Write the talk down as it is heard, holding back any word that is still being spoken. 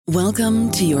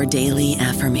Welcome to your daily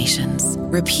affirmations.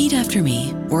 Repeat after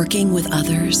me. Working with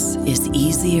others is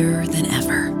easier than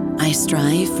ever. I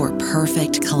strive for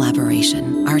perfect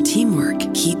collaboration. Our teamwork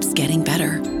keeps getting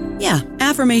better. Yeah,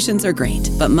 affirmations are great,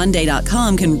 but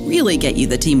Monday.com can really get you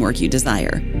the teamwork you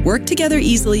desire. Work together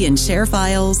easily and share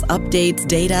files, updates,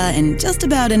 data, and just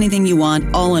about anything you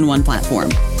want all in one platform.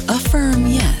 Affirm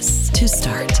yes to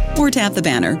start, or tap the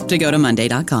banner to go to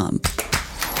Monday.com.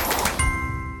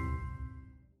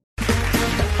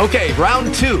 Okay,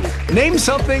 round two. Name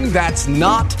something that's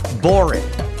not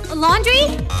boring. A laundry?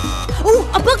 Ooh,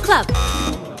 a book club.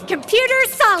 Computer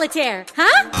solitaire,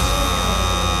 huh?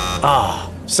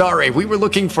 Ah, sorry, we were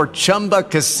looking for Chumba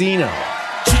Casino.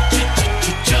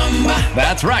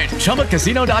 That's right,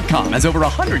 ChumbaCasino.com has over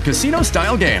 100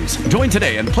 casino-style games. Join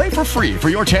today and play for free for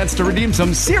your chance to redeem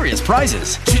some serious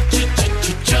prizes.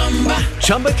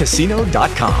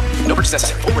 ChumbaCasino.com. No purchase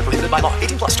necessary. Void where prohibited by law.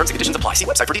 18+ terms and conditions apply. See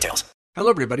website for details. Hello,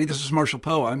 everybody. This is Marshall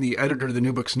Poe. I'm the editor of the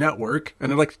New Books Network,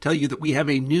 and I'd like to tell you that we have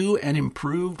a new and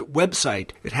improved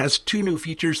website. It has two new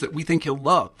features that we think you'll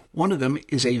love. One of them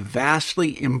is a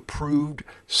vastly improved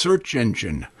search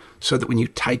engine, so that when you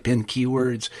type in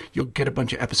keywords, you'll get a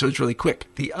bunch of episodes really quick.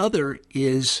 The other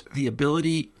is the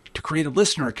ability to create a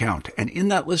listener account. And in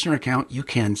that listener account, you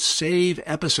can save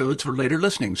episodes for later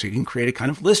listening. So you can create a kind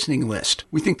of listening list.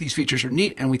 We think these features are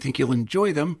neat, and we think you'll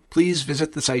enjoy them. Please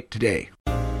visit the site today.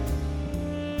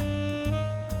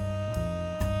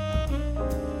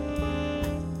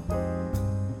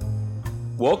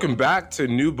 Welcome back to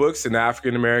New Books in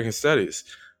African American Studies.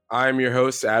 I'm your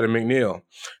host, Adam McNeil.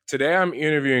 Today I'm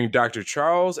interviewing Dr.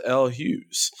 Charles L.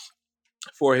 Hughes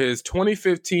for his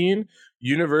 2015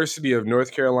 University of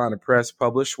North Carolina Press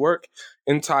published work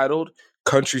entitled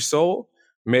Country Soul,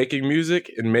 Making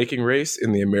Music and Making Race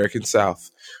in the American South.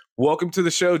 Welcome to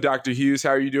the show, Dr. Hughes. How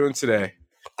are you doing today?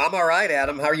 I'm all right,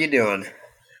 Adam. How are you doing?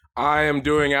 I am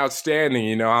doing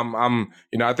outstanding.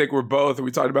 I think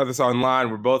we talked about this online.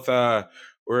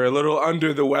 We're a little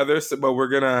under the weather, but we're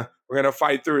gonna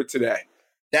fight through it today.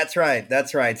 That's right.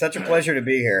 Such a pleasure to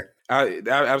be here.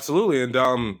 Absolutely,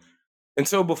 and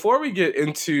so before we get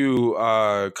into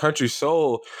Country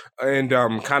Soul and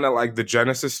kind of like the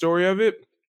genesis story of it,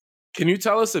 can you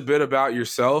tell us a bit about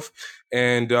yourself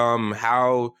and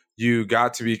how you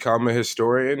got to become a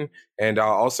historian, and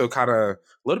also kind of a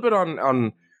little bit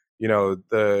on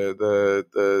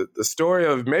the story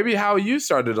of maybe how you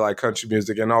started to like country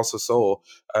music and also soul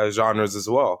genres as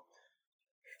well.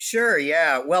 Sure.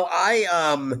 Yeah. Well,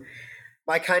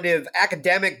 my kind of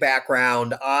academic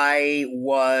background, I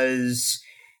was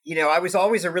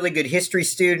always a really good history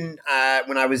student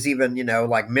when I was even,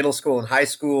 like middle school and high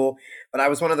school. But I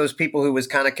was one of those people who was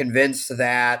kind of convinced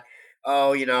that,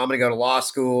 I'm going to go to law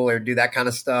school or do that kind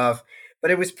of stuff. But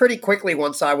it was pretty quickly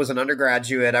once I was an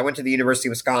undergraduate. I went to the University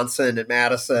of Wisconsin at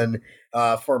Madison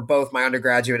for both my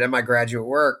undergraduate and my graduate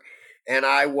work. And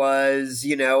I was,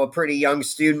 a pretty young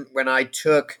student when I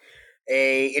took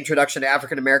a Introduction to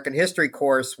African American History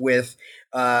course with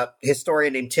a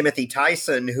historian named Timothy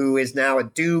Tyson, who is now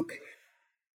at Duke.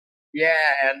 Yeah,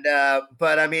 and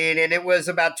and it was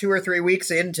about 2 or 3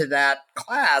 weeks into that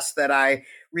class that I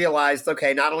realized,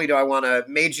 okay, not only do I want to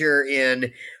major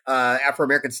in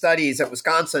Afro-American studies at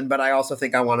Wisconsin, but I also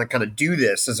think I want to kind of do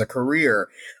this as a career.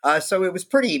 So it was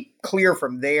pretty clear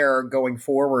from there going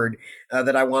forward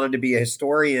that I wanted to be a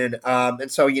historian. And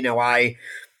so,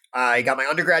 I got my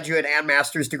undergraduate and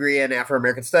master's degree in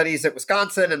Afro-American studies at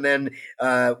Wisconsin, and then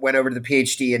went over to the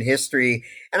PhD in history.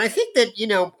 And I think that,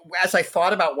 as I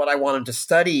thought about what I wanted to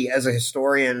study as a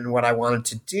historian and what I wanted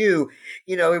to do,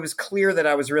 it was clear that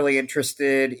I was really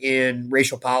interested in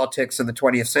racial politics in the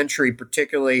 20th century,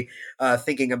 particularly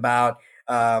thinking about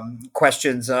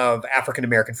questions of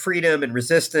African-American freedom and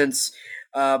resistance.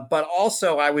 But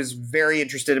also I was very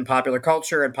interested in popular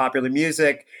culture and popular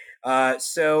music.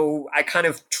 So I kind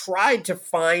of tried to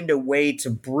find a way to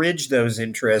bridge those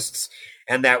interests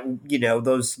and that,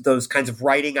 those kinds of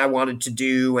writing I wanted to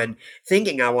do and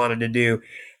thinking I wanted to do.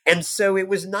 And so it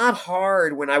was not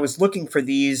hard when I was looking for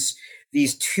these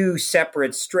two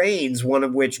separate strains, one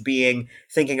of which being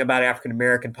thinking about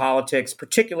African-American politics,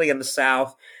 particularly in the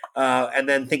South, and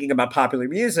then thinking about popular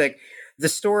music. The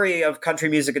story of country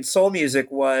music and soul music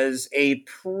was a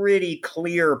pretty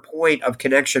clear point of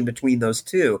connection between those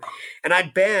two. And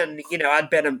I'd been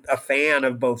a fan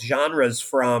of both genres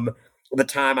from the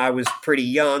time I was pretty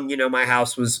young. My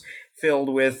house was filled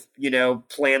with,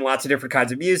 playing lots of different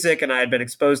kinds of music, and I had been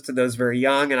exposed to those very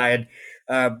young, and I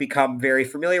had become very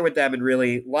familiar with them and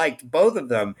really liked both of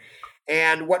them.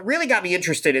 And what really got me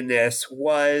interested in this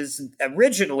was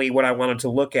originally what I wanted to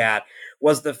look at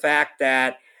was the fact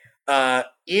that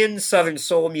in Southern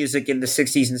soul music in the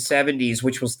 60s and 70s,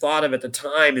 which was thought of at the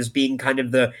time as being kind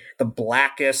of the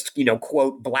blackest,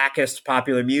 quote, blackest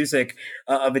popular music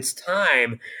of its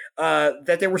time,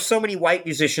 that there were so many white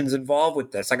musicians involved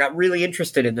with this. I got really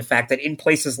interested in the fact that in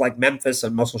places like Memphis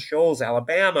and Muscle Shoals,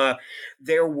 Alabama,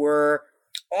 there were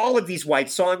all of these white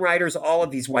songwriters, all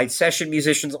of these white session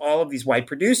musicians, all of these white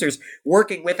producers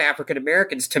working with African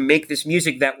Americans to make this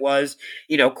music that was,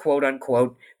 quote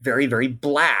unquote, very, very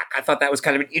black. I thought that was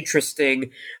kind of an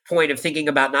interesting point of thinking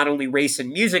about not only race and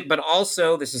music, but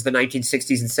also, this is the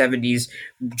 1960s and 70s,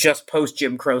 just post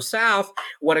Jim Crow South.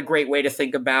 What a great way to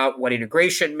think about what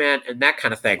integration meant and that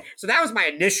kind of thing. So that was my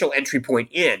initial entry point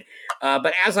in.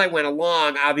 But as I went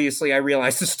along, obviously I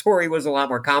realized the story was a lot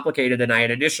more complicated than I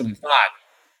had initially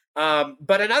thought.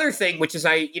 But another thing, which is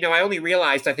I only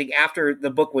realized, I think, after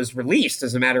the book was released,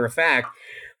 as a matter of fact,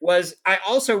 was I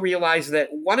also realized that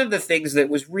one of the things that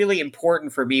was really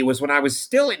important for me was when I was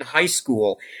still in high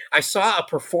school, I saw a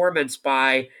performance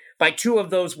by two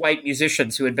of those white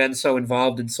musicians who had been so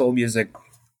involved in soul music.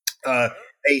 A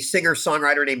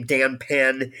singer-songwriter named Dan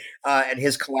Penn and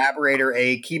his collaborator,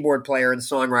 a keyboard player and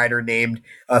songwriter named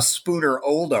Spooner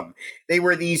Oldham. They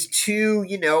were these two,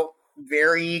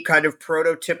 very kind of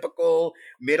prototypical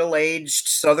middle-aged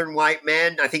Southern white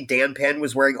men. I think Dan Penn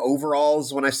was wearing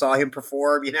overalls when I saw him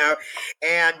perform,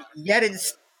 and yet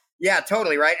yeah,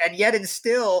 totally right. And yet and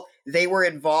still they were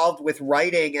involved with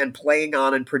writing and playing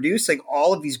on and producing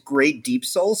all of these great deep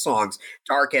soul songs.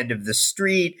 Dark End of the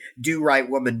Street, Do Right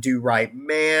Woman, Do Right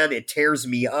Man, It Tears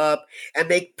Me Up. And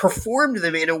they performed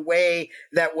them in a way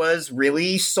that was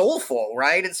really soulful,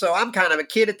 right? And so I'm kind of a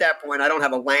kid at that point. I don't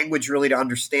have a language really to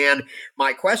understand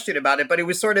my question about it, but it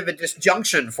was sort of a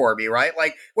disjunction for me, right?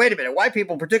 Like, wait a minute, white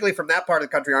people, particularly from that part of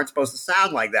the country, aren't supposed to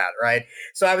sound like that, right?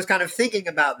 So I was kind of thinking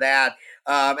about that.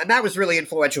 And that was really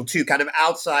influential too, kind of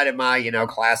outside of my,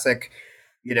 classic,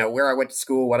 where I went to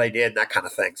school, what I did, that kind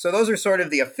of thing. So those are sort of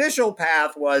the official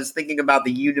path, was thinking about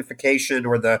the unification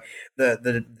or the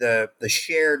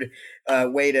shared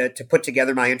way to put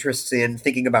together my interests in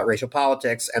thinking about racial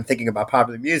politics and thinking about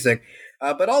popular music.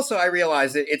 But also I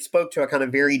realized that it spoke to a kind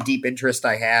of very deep interest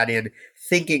I had in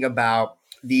thinking about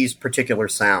these particular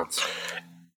sounds.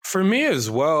 For me as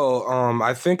well,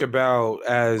 I think about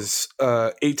as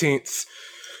 18th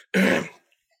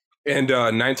and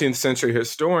 19th century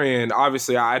historian,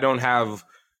 obviously I don't have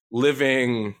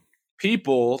living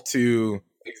people to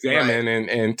examine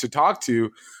and to talk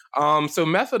to. So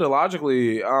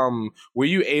methodologically, were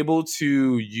you able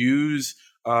to use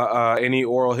any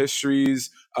oral histories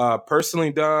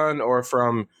personally done or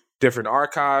from different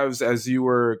archives as you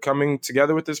were coming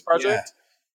together with this project?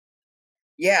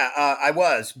 Yeah, I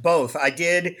was both. I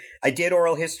did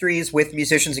oral histories with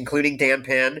musicians, including Dan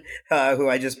Penn, who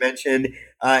I just mentioned,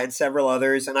 and several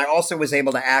others. And I also was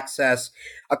able to access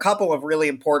a couple of really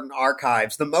important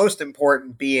archives. The most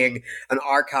important being an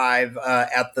archive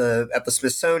at the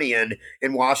Smithsonian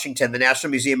in Washington, the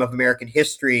National Museum of American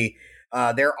History.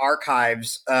 Their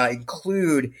archives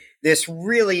include this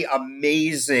really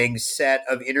amazing set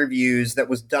of interviews that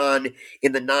was done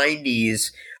in the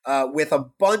 90s. With a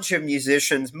bunch of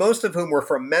musicians, most of whom were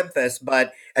from Memphis,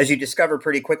 but as you discover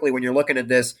pretty quickly when you're looking at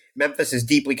this, Memphis is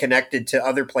deeply connected to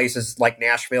other places like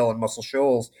Nashville and Muscle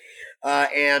Shoals.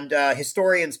 And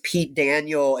historians Pete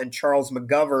Daniel and Charles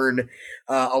McGovern,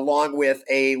 along with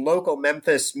a local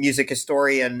Memphis music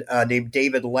historian named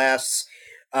David Less,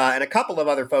 and a couple of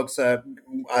other folks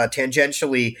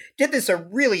tangentially, did this a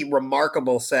really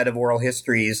remarkable set of oral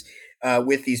histories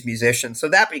with these musicians. So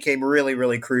that became really,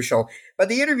 really crucial. But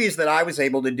the interviews that I was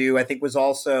able to do, I think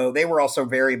they were also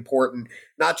very important,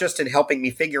 not just in helping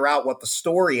me figure out what the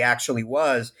story actually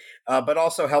was, but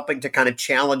also helping to kind of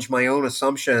challenge my own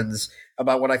assumptions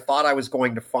about what I thought I was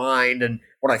going to find and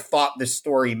what I thought this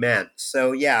story meant.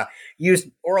 So yeah, used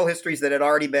oral histories that had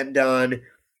already been done.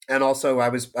 And also I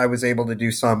was able to do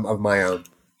some of my own.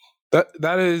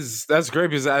 That's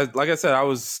great because like I said, I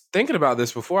was thinking about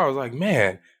this before. I was like,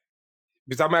 man,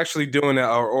 because I'm actually doing an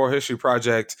oral history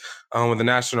project with the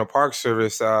National Park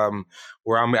Service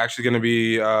where I'm actually going to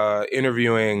be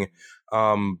interviewing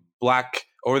Black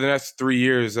over the next 3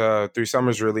 years, 3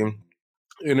 summers really,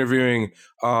 interviewing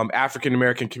African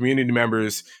American community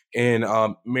members in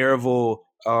Maryville,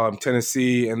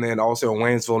 Tennessee, and then also in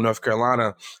Waynesville, North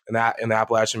Carolina, in the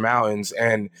Appalachian Mountains.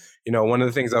 And one of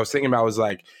the things I was thinking about was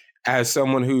like, as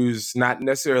someone who's not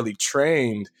necessarily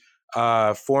trained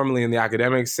formally in the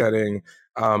academic setting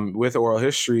with oral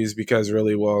histories, because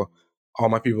really, well, all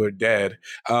my people are dead.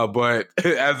 But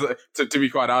to be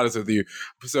quite honest with you,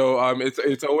 so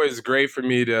it's always great for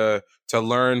me to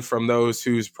learn from those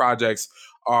whose projects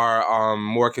are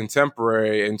more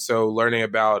contemporary. And so learning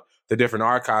about the different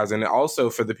archives, and also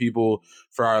for the people,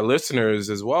 for our listeners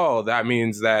as well, that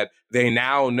means that they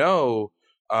now know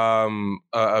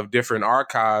of different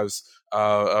archives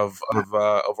of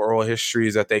oral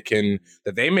histories that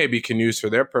they maybe can use for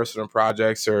their personal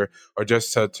projects or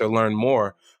just to learn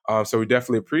more. So we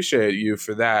definitely appreciate you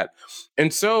for that.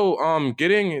 And so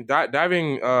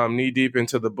diving knee deep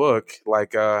into the book,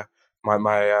 like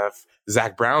my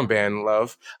Zach Brown band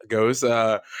love goes,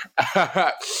 that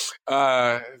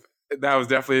was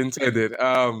definitely intended.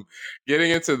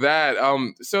 Getting into that,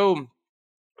 so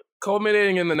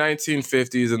culminating in the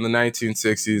 1950s and the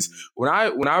 1960s, when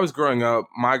I was growing up,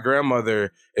 my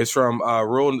grandmother is from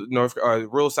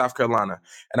rural South Carolina,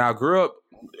 and I grew up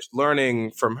learning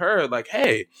from her, like,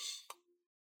 hey,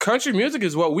 country music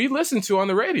is what we listen to on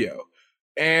the radio.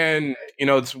 And,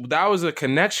 that was a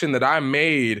connection that I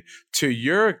made to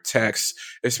your text,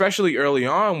 especially early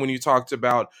on when you talked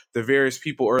about the various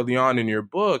people early on in your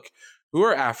book who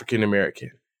are African American,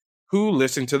 who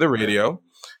listened to the radio,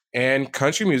 and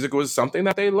country music was something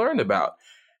that they learned about.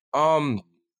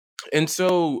 And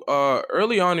so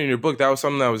early on in your book, that was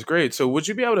something that was great. So would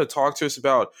you be able to talk to us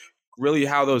about really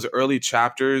how those early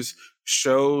chapters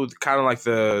showed kind of like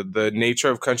the nature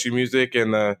of country music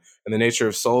and the nature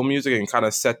of soul music, and kind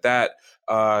of set that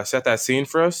scene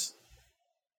for us?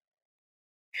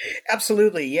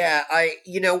 Absolutely. Yeah.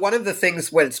 One of the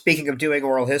things, when speaking of doing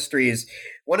oral histories,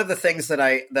 one of the things that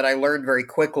I learned very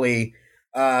quickly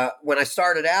when I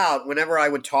started out, whenever I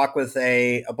would talk with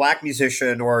a Black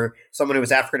musician or someone who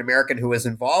was African American who was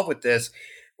involved with this,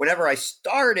 whenever I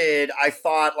started, I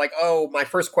thought like, oh, my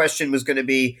first question was going to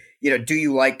be, do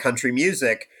you like country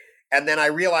music? And then I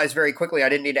realized very quickly I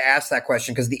didn't need to ask that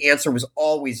question, because the answer was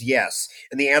always yes.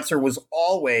 And the answer was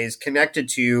always connected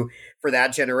to, for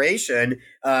that generation,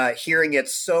 hearing it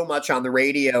so much on the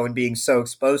radio and being so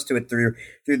exposed to it through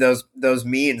those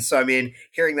means. So, I mean,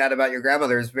 hearing that about your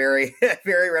grandmother is very,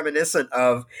 very reminiscent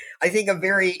of, I think, a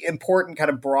very important kind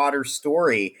of broader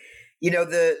story.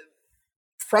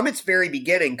 From its very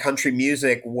beginning, country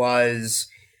music was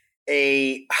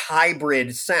a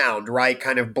hybrid sound, right?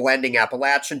 Kind of blending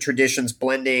Appalachian traditions,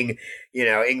 blending,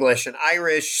 English and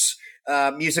Irish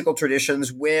musical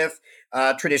traditions with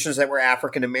traditions that were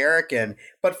African American.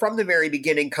 But from the very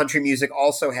beginning, country music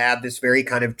also had this very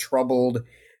kind of troubled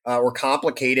or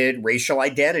complicated racial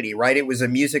identity, right? It was a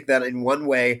music that in one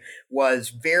way was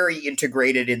very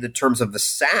integrated in the terms of the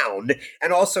sound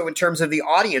and also in terms of the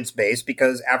audience base,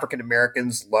 because African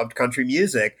Americans loved country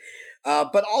music.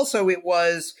 But also it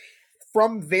was,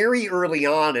 from very early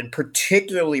on, and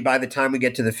particularly by the time we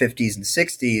get to the 50s and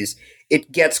 60s,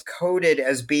 it gets coded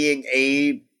as being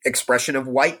a expression of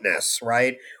whiteness,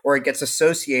 right? Or it gets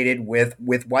associated with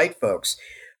white folks.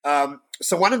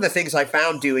 So one of the things I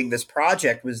found doing this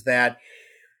project was that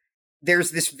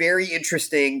there's this very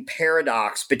interesting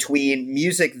paradox between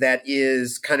music that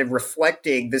is kind of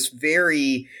reflecting this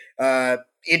very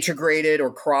integrated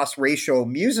or cross-racial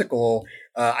musical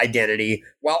identity,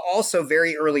 while also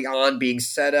very early on being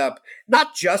set up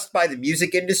not just by the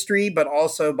music industry, but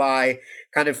also by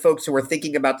kind of folks who are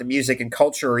thinking about the music and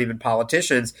culture, or even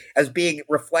politicians, as being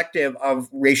reflective of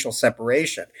racial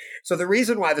separation. So the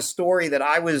reason why the story that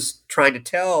I was trying to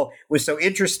tell was so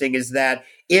interesting is that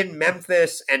in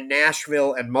Memphis and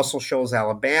Nashville and Muscle Shoals,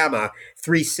 Alabama,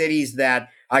 three cities that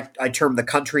I term the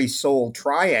country soul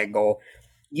triangle,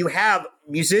 you have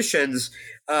musicians,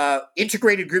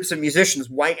 integrated groups of musicians,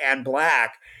 white and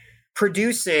Black,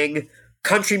 producing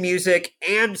country music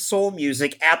and soul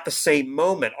music at the same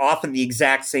moment, often the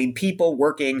exact same people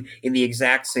working in the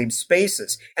exact same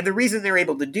spaces. And the reason they're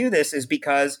able to do this is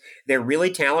because they're really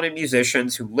talented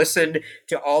musicians who listened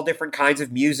to all different kinds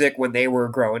of music when they were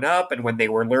growing up and when they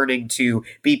were learning to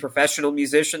be professional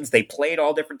musicians. They played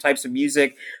all different types of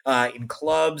music in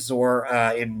clubs or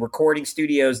in recording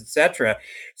studios, etc.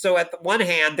 So at the one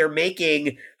hand, they're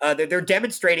making, they're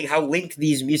demonstrating how linked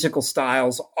these musical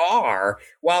styles are,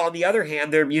 while on the other hand,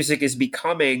 their music is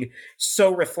becoming so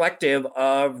reflective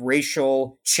of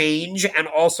racial change and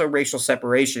also racial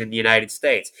separation in the United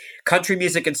States. Country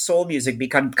music and soul music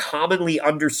become commonly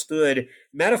understood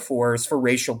metaphors for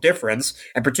racial difference,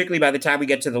 and particularly by the time we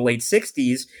get to the late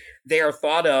 60s, they are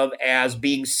thought of as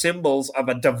being symbols of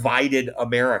a divided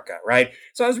America, right?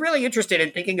 So I was really interested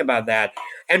in thinking about that.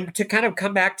 And to kind of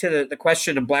come back to the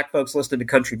question of Black folks listening to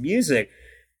country music,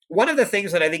 one of the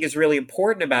things that I think is really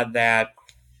important about that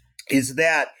is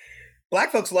that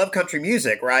Black folks love country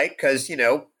music, right? Because,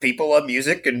 people love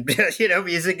music and,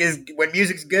 when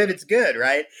music's good, it's good,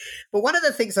 right? But one of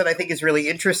the things that I think is really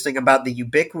interesting about the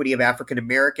ubiquity of African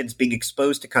Americans being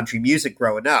exposed to country music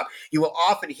growing up, you will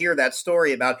often hear that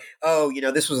story about,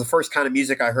 this was the first kind of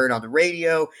music I heard on the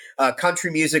radio. Country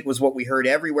music was what we heard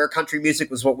everywhere. Country music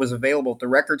was what was available at the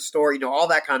record store, all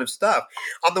that kind of stuff.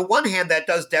 On the one hand, that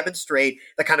does demonstrate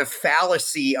the kind of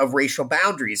fallacy of racial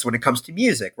boundaries when it comes to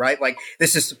music, right? Like,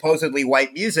 this is supposedly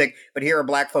white music, but here are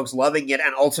Black folks loving it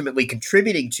and ultimately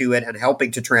contributing to it and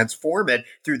helping to transform it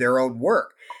through their own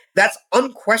work. That's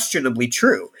unquestionably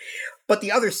true. But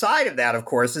the other side of that, of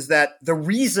course, is that the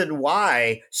reason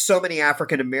why so many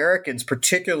African Americans,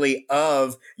 particularly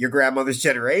of your grandmother's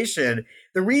generation,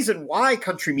 the reason why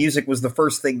country music was the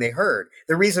first thing they heard,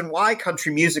 the reason why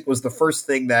country music was the first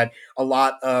thing that a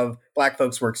lot of Black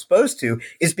folks were exposed to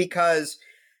is because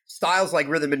styles like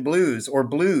rhythm and blues or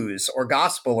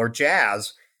gospel or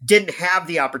jazz didn't have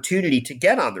the opportunity to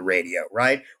get on the radio,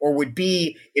 right? Or would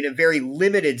be in a very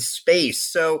limited space.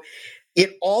 So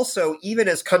it also, even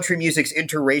as country music's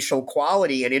interracial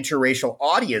quality and interracial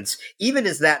audience, even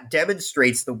as that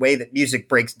demonstrates the way that music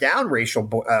breaks down racial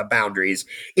boundaries,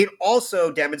 it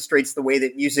also demonstrates the way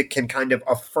that music can kind of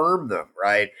affirm them,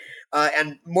 right?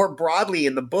 And more broadly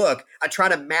in the book, I try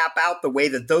to map out the way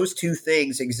that those two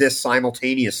things exist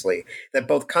simultaneously, that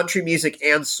both country music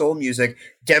and soul music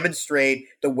demonstrate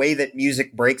the way that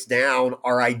music breaks down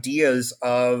our ideas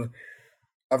of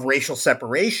racial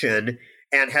separation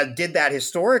and did that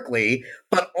historically,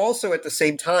 but also at the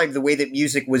same time, the way that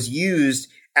music was used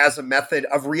as a method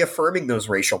of reaffirming those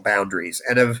racial boundaries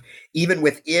and of, even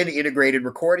within integrated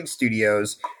recording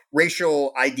studios,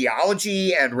 racial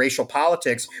ideology and racial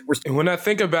politics were. When I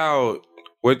think about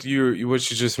what you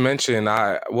just mentioned,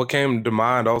 what came to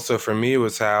mind also for me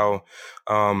was how,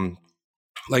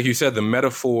 like you said, the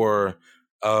metaphor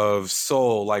of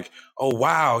soul, like, oh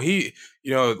wow, he,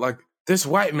 like this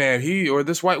white man, or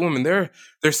this white woman, they're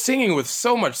singing with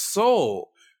so much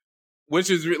soul, which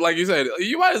is, like you said,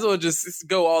 you might as well just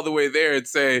go all the way there and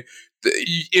say,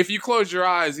 if you close your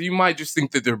eyes, you might just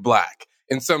think that they're Black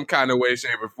in some kind of way,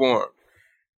 shape, or form.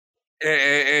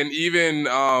 And even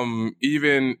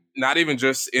not even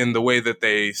just in the way that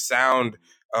they sound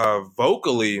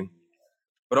vocally,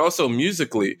 but also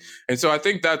musically. And so I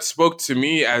think that spoke to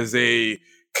me as a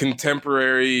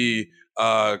contemporary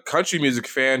country music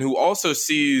fan who also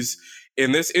sees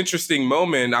in this interesting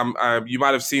moment, you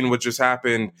might have seen what just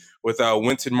happened with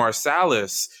Wynton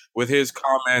Marsalis with his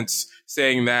comments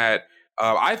saying that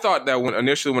I thought that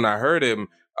initially when I heard him,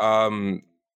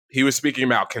 he was speaking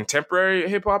about contemporary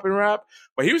hip hop and rap,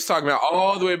 but he was talking about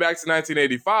all the way back to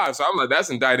 1985. So I'm like, that's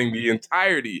indicting the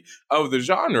entirety of the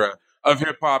genre of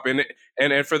hip hop. And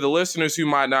for the listeners who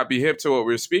might not be hip to what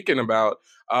we're speaking about,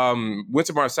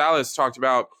 Wynton Marsalis talked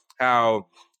about how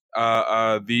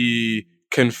how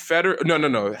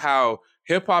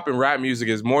hip hop and rap music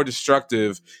is more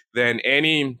destructive than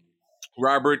any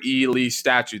Robert E. Lee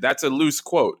statue. That's a loose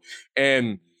quote.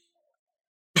 And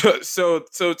so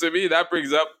to me, that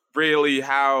brings up really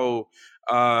how,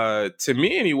 to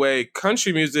me anyway,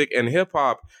 country music and hip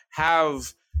hop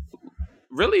have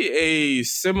really a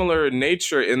similar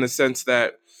nature in the sense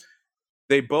that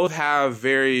they both have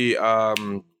very,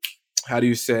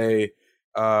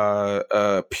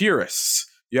 purists.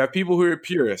 You have people who are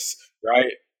purists,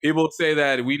 right? People say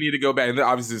that we need to go back, and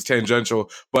obviously it's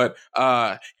tangential, but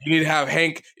you need to have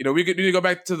Hank. We need to go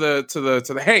back to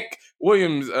the Hank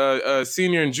Williams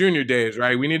senior and junior days,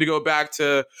 right? We need to go back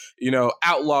to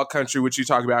outlaw country, which you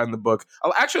talk about in the book.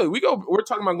 Actually, we're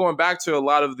talking about going back to a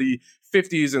lot of the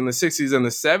 50s and the 60s and the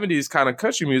 70s kind of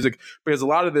country music, because a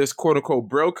lot of this quote unquote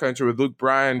bro country with Luke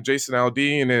Bryan, Jason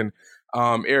Aldean, and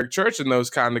Eric Church and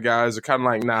those kind of guys are kind of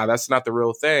like, nah, that's not the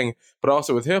real thing. But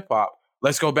also with hip hop,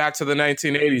 let's go back to the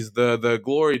 1980s, the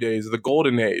glory days, the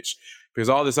golden age, because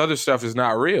all this other stuff is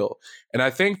not real. And I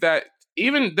think that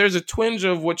even there's a twinge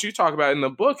of what you talk about in the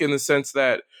book, in the sense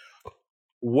that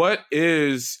what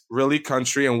is really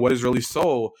country and what is really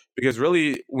soul? Because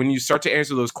really, when you start to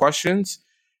answer those questions,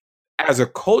 as a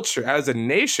culture, as a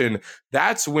nation,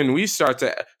 that's when we start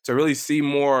to really see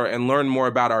more and learn more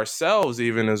about ourselves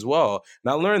even as well.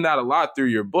 And I learned that a lot through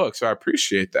your book, so I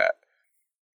appreciate that.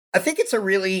 I think it's a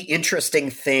really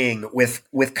interesting thing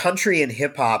with country and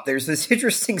hip hop. There's this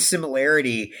interesting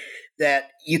similarity that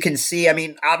you can see. I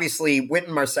mean, obviously,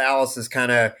 Wynton Marsalis is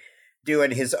kind of doing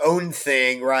his own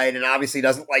thing, right? And obviously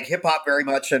doesn't like hip hop very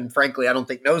much. And frankly, I don't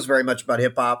think knows very much about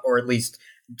hip hop, or at least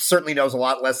certainly knows a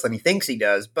lot less than he thinks he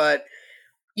does. But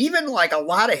even like a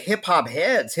lot of hip hop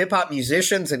heads, hip hop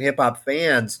musicians and hip hop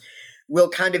fans will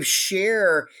kind of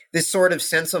share this sort of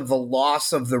sense of the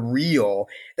loss of the real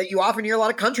that you often hear a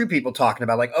lot of country people talking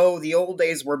about, like, oh, the old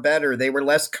days were better. They were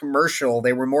less commercial.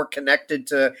 They were more connected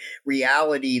to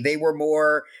reality. They were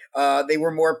more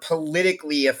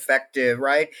politically effective,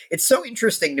 right? It's so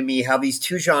interesting to me how these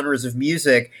two genres of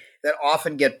music that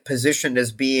often get positioned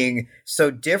as being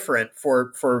so different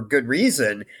for good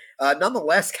reason,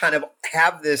 nonetheless kind of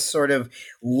have this sort of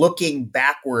looking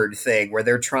backward thing where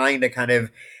they're trying to kind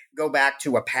of go back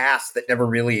to a past that never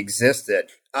really existed.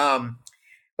 But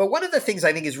one of the things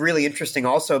I think is really interesting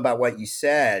also about what you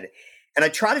said, and I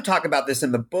try to talk about this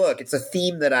in the book, it's a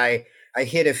theme that I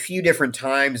hit a few different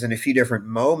times in a few different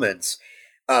moments,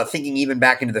 thinking even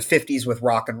back into the 50s with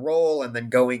rock and roll, and then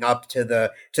going up to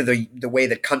the way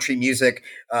that country music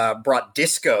brought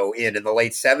disco in the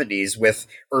late 70s with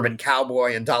Urban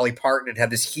Cowboy and Dolly Parton, and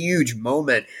had this huge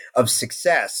moment of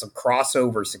success, some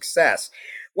crossover success.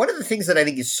 One of the things that I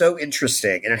think is so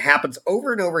interesting, and it happens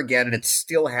over and over again, and it's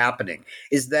still happening,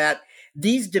 is that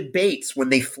these debates, when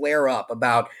they flare up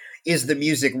about, is the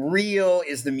music real?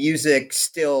 Is the music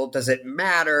still, does it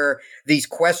matter? These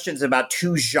questions about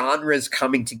two genres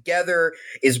coming together.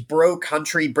 Is bro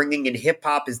country bringing in hip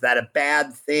hop? Is that a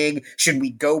bad thing? Should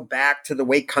we go back to the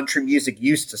way country music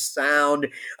used to sound?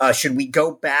 Should we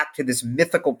go back to this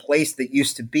mythical place that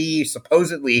used to be?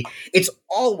 Supposedly, it's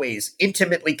always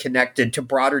intimately connected to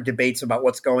broader debates about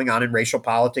what's going on in racial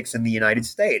politics in the United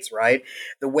States, right?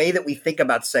 The way that we think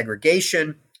about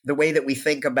segregation, the way that we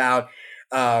think about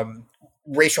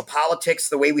racial politics,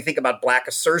 the way we think about black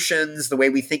assertions, the way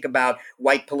we think about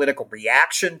white political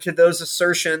reaction to those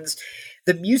assertions.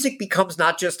 The music becomes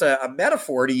not just a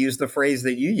metaphor, to use the phrase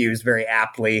that you use very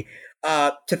aptly,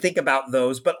 to think about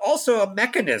those, but also a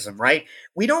mechanism, right?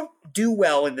 We don't do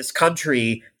well in this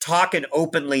country talking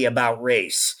openly about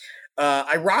race.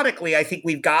 Ironically, I think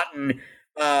we've gotten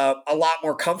a lot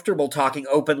more comfortable talking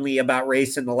openly about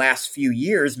race in the last few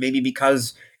years, maybe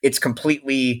because it's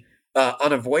completely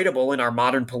unavoidable in our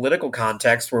modern political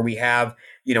context, where we have,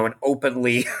 an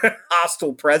openly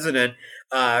hostile president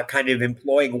kind of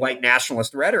employing white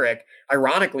nationalist rhetoric.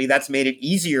 Ironically, that's made it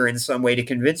easier in some way to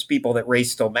convince people that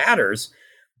race still matters.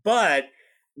 But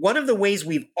one of the ways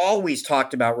we've always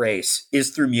talked about race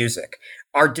is through music.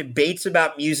 Our debates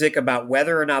about music, about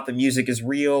whether or not the music is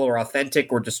real or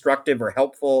authentic or destructive or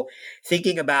helpful,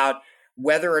 thinking about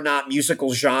whether or not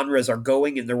musical genres are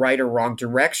going in the right or wrong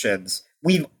directions,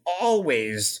 we've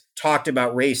always talked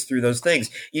about race through those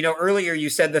things. Earlier you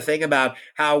said the thing about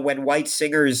how when white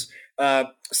singers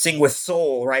sing with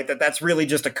soul, right, that's really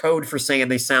just a code for saying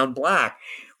they sound black.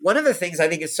 One of the things I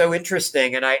think is so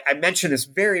interesting, and I mentioned this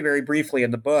very, very briefly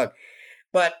in the book,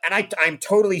 I'm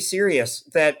totally serious,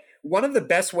 that one of the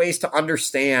best ways to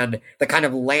understand the kind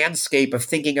of landscape of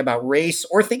thinking about race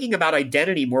or thinking about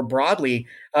identity more broadly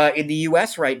in the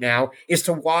U.S. right now is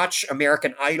to watch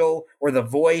American Idol or The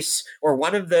Voice or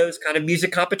one of those kind of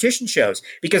music competition shows,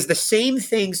 because the same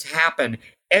things happen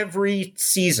every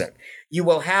season. You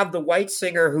will have the white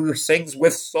singer who sings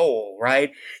with soul,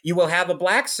 right? You will have a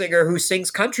black singer who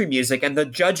sings country music, and the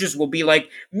judges will be like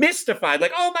mystified,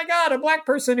 like, oh my God, a black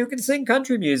person who can sing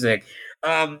country music.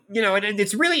 And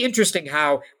it's really interesting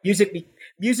how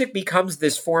music becomes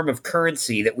this form of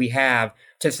currency that we have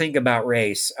to think about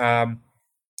race,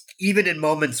 even in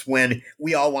moments when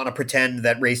we all want to pretend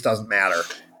that race doesn't matter.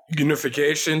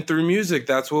 Unification through music,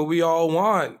 that's what we all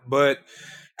want. But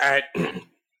I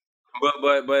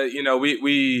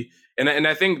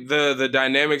think the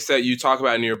dynamics that you talk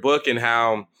about in your book, and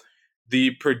how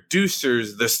the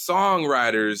producers, the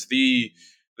songwriters, the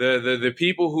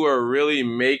people who are really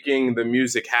making the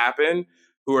music happen,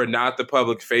 who are not the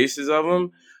public faces of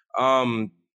them,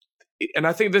 and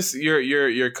I think this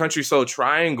your country soul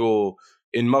triangle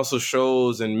in Muscle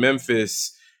Shoals and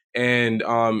Memphis and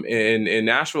in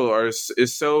Nashville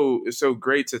is so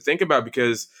great to think about,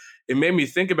 because it made me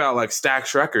think about like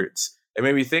Stax Records. It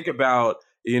made me think about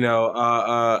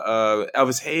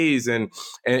Elvis Hayes and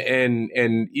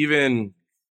even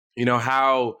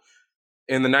how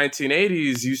in the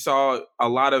 1980s you saw a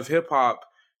lot of hip hop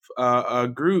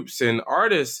groups and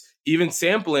artists even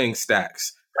sampling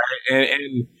Stax, right?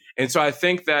 And so I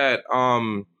think that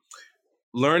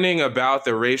learning about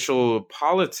the racial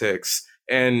politics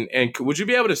and would you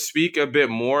be able to speak a bit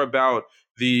more about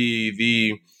the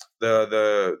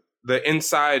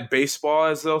inside baseball,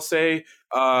 as they'll say,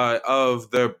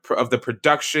 of the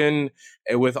production,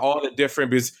 and with all the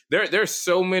different, because there's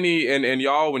so many, and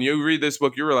y'all, when you read this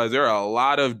book, you realize there are a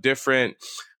lot of different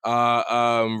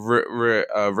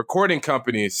recording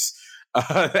companies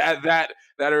that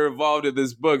are involved in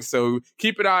this book. So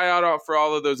keep an eye out for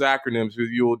all of those acronyms,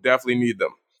 because you will definitely need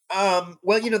them. Well,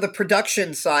 the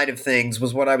production side of things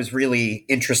was what I was really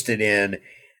interested in,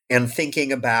 and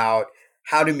thinking about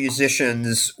how do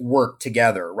musicians work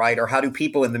together, right? Or how do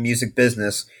people in the music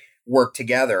business work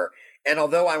together? And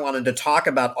although I wanted to talk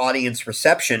about audience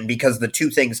reception because the two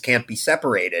things can't be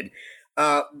separated,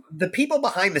 the people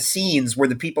behind the scenes were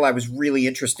the people I was really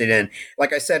interested in.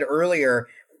 Like I said earlier,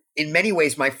 in many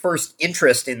ways, my first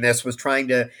interest in this was trying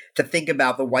to think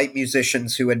about the white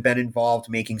musicians who had been involved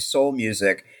making soul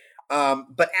music.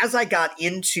 But as I got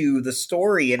into the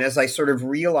story and as I sort of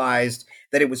realized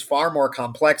that it was far more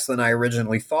complex than I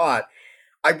originally thought,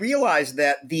 I realized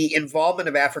that the involvement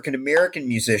of African American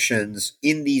musicians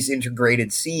in these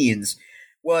integrated scenes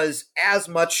was as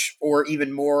much or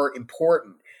even more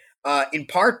important, in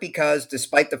part because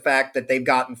despite the fact that they've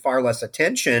gotten far less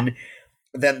attention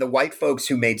than the white folks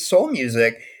who made soul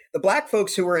music, the black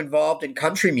folks who were involved in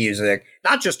country music,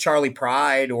 not just Charlie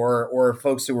Pride or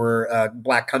folks who were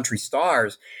black country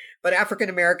stars, but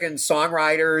African-American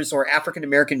songwriters or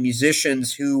African-American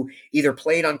musicians who either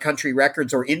played on country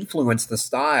records or influenced the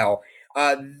style,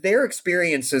 their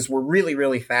experiences were really,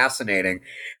 really fascinating.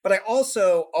 But I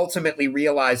also ultimately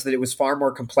realized that it was far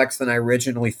more complex than I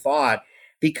originally thought,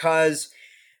 because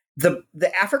the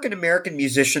African-American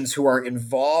musicians who are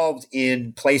involved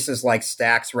in places like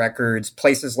Stax Records,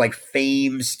 places like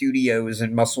Fame Studios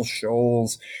and Muscle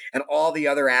Shoals, and all the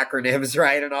other acronyms,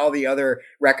 right, and all the other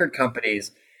record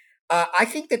companies, I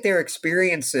think that their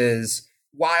experiences,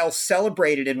 while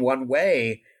celebrated in one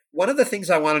way, one of the things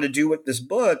I wanted to do with this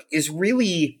book is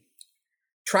really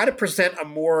try to present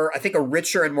a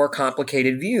richer and more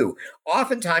complicated view.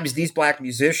 Oftentimes, these black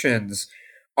musicians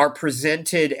are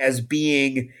presented as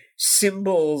being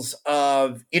symbols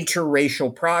of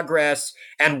interracial progress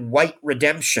and white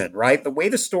redemption, right? The way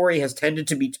the story has tended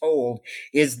to be told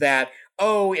is that,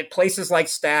 at places like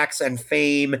Stax and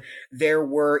Fame, there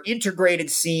were integrated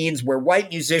scenes where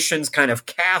white musicians kind of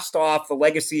cast off the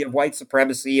legacy of white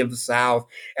supremacy of the South,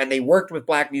 and they worked with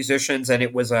black musicians, and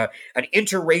it was an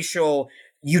interracial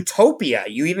utopia.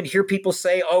 You even hear people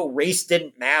say, race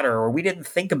didn't matter, or we didn't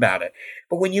think about it.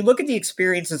 But when you look at the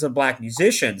experiences of black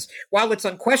musicians, while it's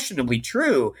unquestionably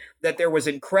true that there was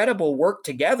incredible work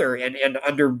together and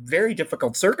under very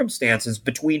difficult circumstances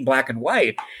between black and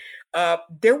white,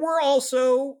 there were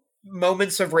also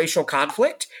moments of racial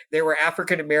conflict. There were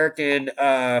African-American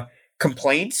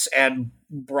complaints and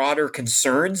broader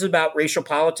concerns about racial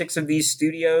politics of these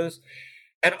studios.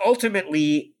 And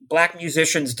ultimately, black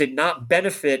musicians did not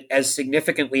benefit as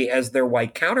significantly as their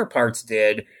white counterparts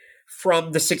did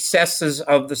from the successes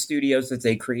of the studios that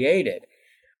they created.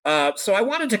 So I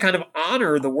wanted to kind of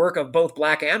honor the work of both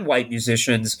black and white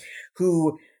musicians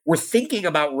who were thinking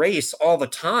about race all the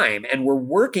time and were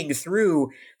working through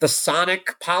the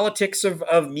sonic politics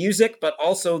of music, but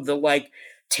also the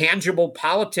tangible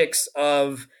politics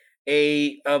of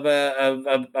a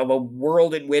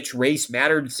world in which race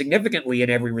mattered significantly in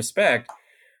every respect,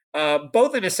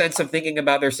 both in a sense of thinking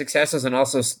about their successes and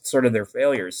also sort of their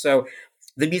failures. So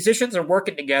the musicians are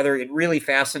working together in really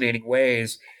fascinating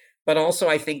ways, but also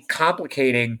I think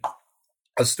complicating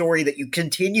a story that you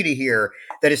continue to hear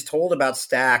that is told about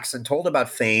Stax and told about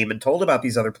Fame and told about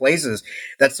these other places,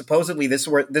 that supposedly this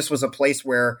was a place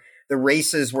where the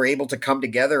races were able to come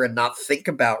together and not think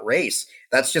about race.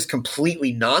 That's just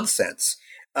completely nonsense.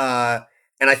 And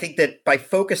I think that by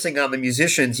focusing on the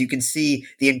musicians, you can see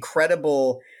the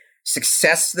incredible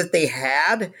success that they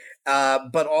had,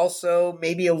 but also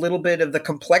maybe a little bit of the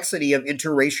complexity of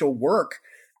interracial work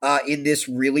in this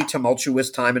really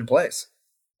tumultuous time and place.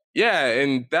 Yeah,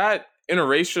 and that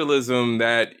interracialism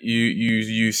that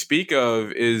you speak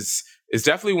of is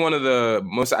definitely one of the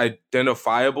most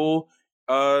identifiable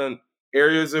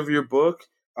areas of your book,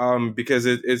 because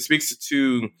it speaks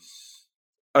to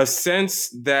a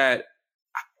sense that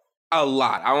I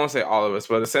won't say all of us,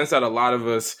 but a sense that a lot of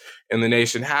us in the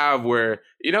nation have, where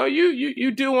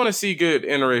you do want to see good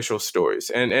interracial stories,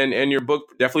 and your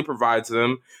book definitely provides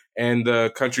them, and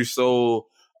the country soul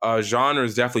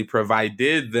genres definitely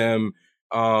provided them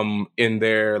in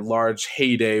their large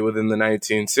heyday within the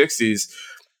 1960s,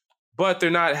 but they're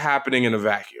not happening in a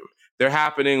vacuum. They're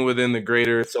happening within the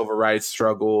greater civil rights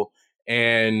struggle,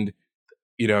 and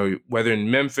whether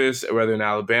in Memphis, whether in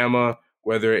Alabama,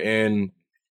 whether in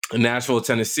Nashville,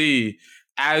 Tennessee,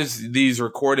 as these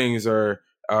recordings are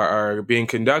being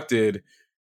conducted,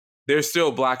 there's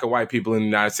still black and white people in the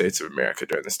United States of America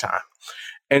during this time.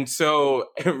 And so,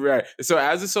 right. So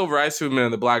as the civil rights movement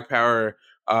and the Black Power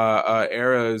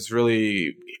eras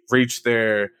really reached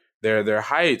their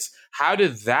heights, how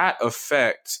did that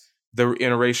affect the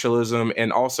interracialism,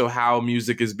 and also how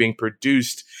music is being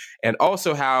produced, and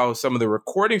also how some of the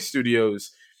recording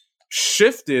studios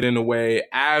shifted in a way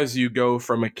as you go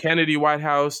from a Kennedy White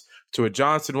House to a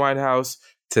Johnson White House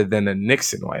to then a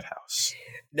Nixon White House.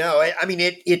 No, I mean,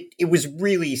 it was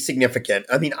really significant.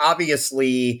 I mean,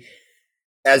 obviously,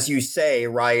 as you say,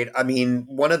 right? I mean,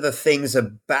 one of the things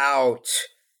about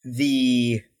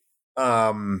the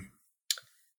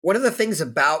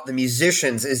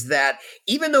musicians is that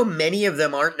even though many of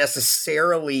them aren't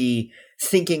necessarily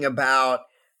thinking about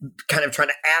kind of trying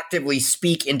to actively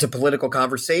speak into political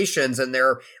conversations, and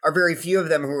there are very few of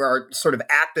them who are sort of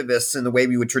activists in the way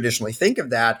we would traditionally think of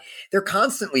that, they're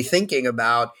constantly thinking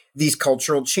about these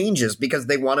cultural changes because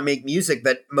they want to make music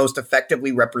that most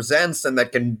effectively represents and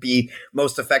that can be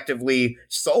most effectively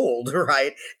sold,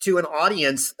 right, to an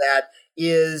audience that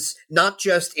is not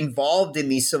just involved in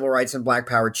these civil rights and Black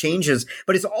Power changes,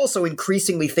 but is also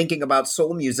increasingly thinking about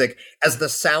soul music as the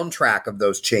soundtrack of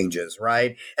those changes,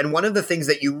 right? And one of the things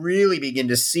that you really begin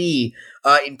to see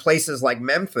in places like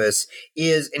Memphis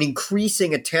is an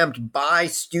increasing attempt by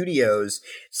studios,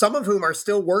 some of whom are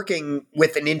still working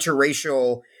with an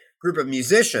interracial group of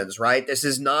musicians, right? This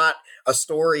is not a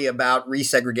story about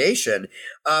resegregation,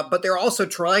 but they're also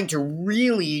trying to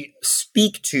really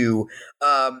speak to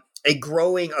a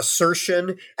growing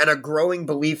assertion and a growing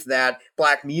belief that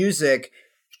Black music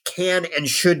can and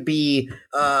should be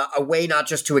a way not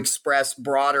just to express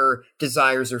broader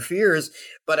desires or fears,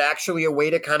 but actually a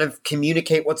way to kind of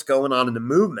communicate what's going on in the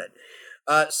movement.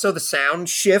 So the sound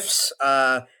shifts,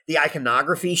 the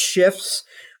iconography shifts,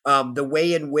 the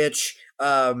way in which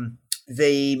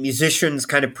the musicians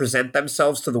kind of present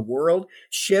themselves to the world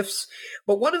shifts.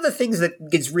 But one of the things that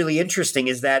gets really interesting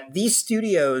is that these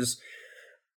studios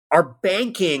are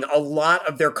banking a lot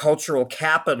of their cultural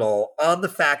capital on the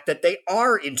fact that they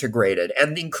are integrated,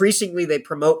 and increasingly they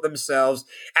promote themselves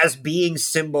as being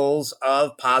symbols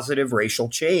of positive racial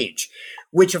change,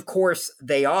 which of course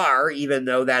they are, even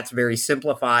though that's very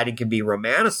simplified and can be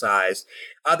romanticized.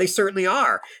 They certainly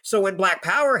are. So when Black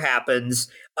Power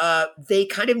happens, they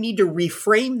kind of need to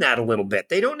reframe that a little bit.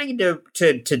 They don't need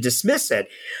to dismiss it,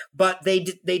 but they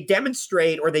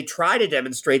demonstrate, or they try to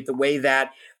demonstrate, the way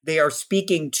that they are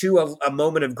speaking to a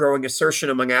moment of growing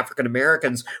assertion among African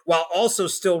Americans, while also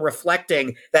still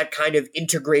reflecting that kind of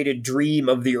integrated dream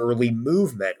of the early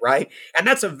movement, right? And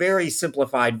that's a very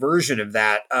simplified version of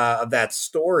that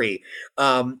story.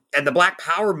 And the Black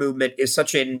Power movement is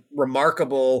such a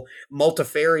remarkable,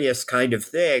 multifarious kind of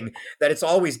thing that it's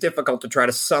always difficult to try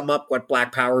to sum up what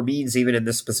Black Power means, even in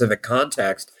this specific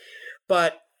context.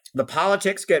 But the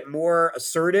politics get more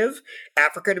assertive.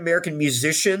 African American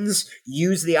musicians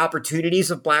use the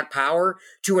opportunities of Black Power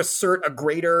to assert a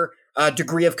greater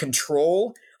degree of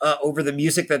control over the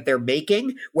music that they're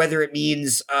making, whether it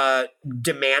means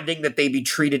demanding that they be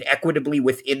treated equitably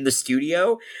within the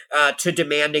studio, to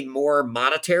demanding more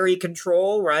monetary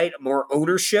control, right? More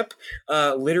ownership,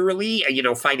 literally,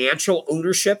 financial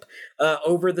ownership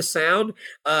over the sound.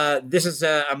 This is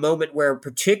a moment where,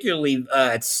 particularly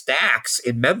at Stax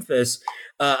in Memphis,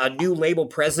 a new label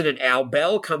president, Al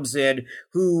Bell, comes in,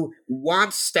 who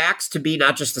wants Stax to be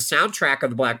not just the soundtrack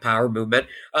of the Black Power movement,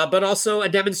 but also a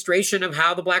demonstration of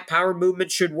how the Black Power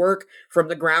movement should work from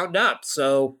the ground up.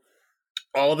 So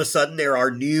all of a sudden, there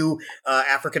are new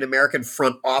African-American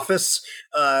front office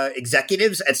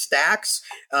executives at Stax,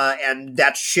 and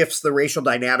that shifts the racial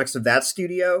dynamics of that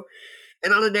studio.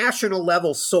 And on a national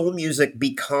level, soul music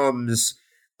becomes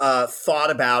thought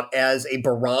about as a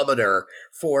barometer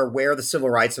for where the civil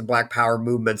rights and Black Power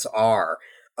movements are.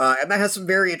 And that has some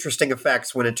very interesting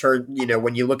effects when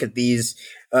when you look at these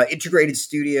integrated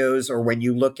studios, or when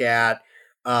you look at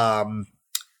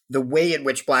the way in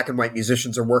which Black and white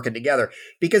musicians are working together.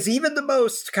 Because even the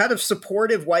most kind of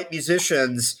supportive white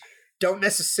musicians don't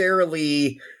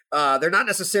necessarily they're not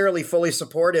necessarily fully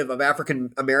supportive of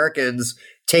African Americans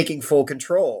taking full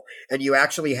control. And you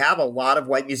actually have a lot of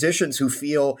white musicians who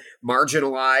feel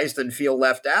marginalized and feel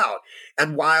left out.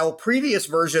 And while previous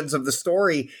versions of the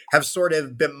story have sort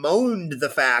of bemoaned the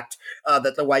fact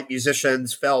that the white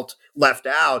musicians felt left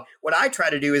out, what I try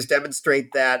to do is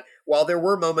demonstrate that while there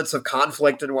were moments of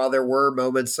conflict, and while there were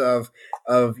moments of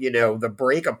the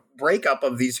breakup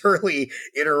of these early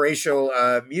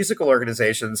interracial musical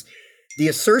organizations, the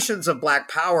assertions of Black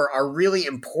Power are really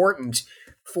important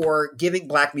for giving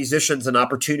Black musicians an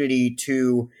opportunity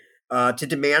to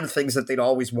demand things that they'd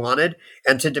always wanted,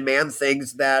 and to demand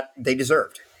things that they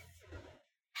deserved.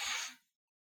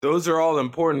 Those are all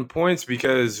important points,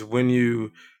 because when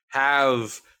you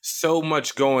have so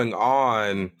much going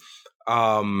on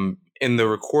in the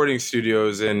recording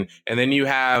studios, and then you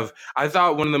have, I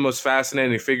thought, one of the most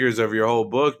fascinating figures of your whole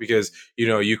book, because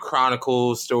you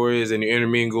chronicle stories and you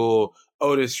intermingle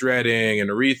Otis Redding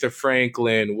and Aretha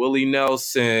Franklin, Willie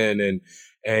Nelson,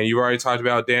 and you've already talked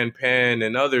about Dan Penn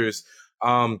and others.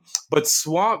 But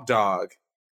Swamp Dogg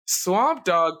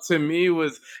to me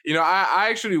was, I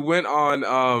actually went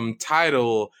on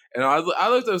Tidal, and I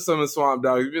looked up some of Swamp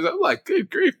Dogg because I'm like,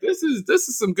 good grief, this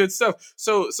is some good stuff.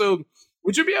 So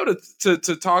would you be able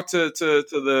to talk to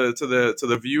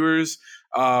the viewers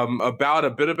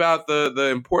about the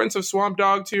importance of Swamp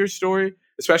Dogg to your story,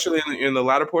 especially in the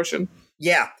latter portion?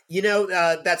 Yeah,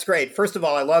 that's great. First of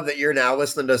all, I love that you're now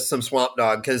listening to some Swamp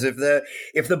Dogg, because if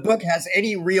the book has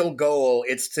any real goal,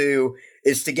 it's to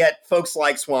get folks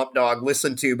like Swamp Dogg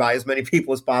listened to by as many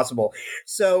people as possible.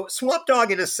 So Swamp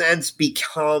Dogg, in a sense,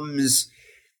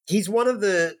 he's one of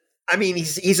the. I mean,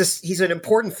 he's an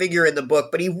important figure in the book,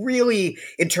 but he really,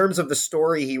 in terms of the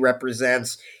story he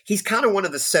represents, he's kind of one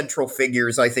of the central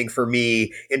figures, I think, for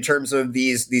me, in terms of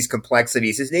these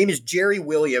complexities. His name is Jerry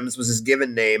Williams, was his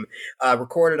given name,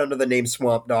 recorded under the name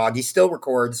Swamp Dogg. He still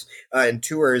records and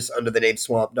tours under the name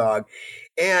Swamp Dogg.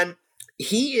 And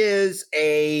he is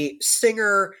a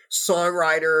singer,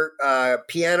 songwriter,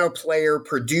 piano player,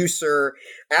 producer,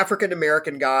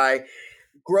 African-American guy.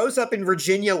 Grows up in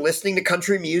Virginia listening to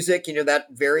country music, that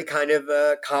very kind of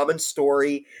common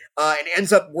story, and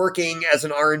ends up working as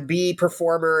an R&B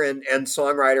performer and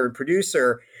songwriter and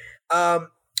producer.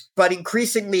 But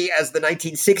increasingly, as the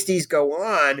 1960s go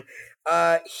on,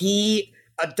 he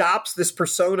adopts this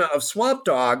persona of Swamp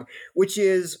Dogg, which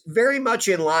is very much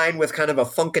in line with kind of a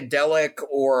funkadelic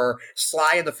or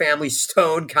Sly and the Family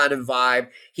Stone kind of vibe.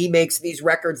 He makes these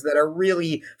records that are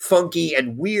really funky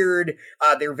and weird.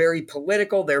 They're very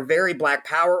political. They're very Black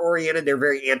Power oriented. They're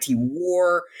very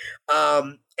anti-war.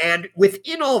 And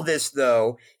within all this,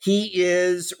 though, he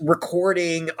is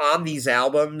recording on these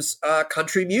albums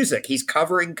country music. He's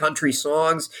covering country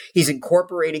songs. He's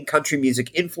incorporating country music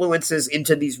influences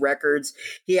into these records.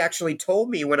 He actually told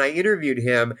me when I interviewed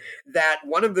him that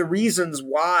one of the reasons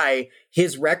why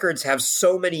his records have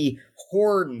so many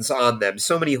horns on them,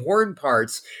 so many horn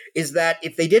parts, is that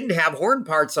if they didn't have horn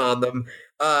parts on them,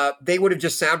 they would have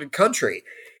just sounded country.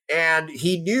 And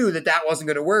he knew that wasn't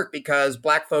going to work because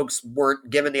Black folks weren't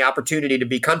given the opportunity to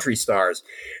be country stars.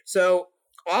 So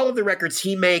all of the records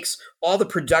he makes, all the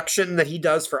production that he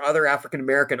does for other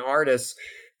African-American artists,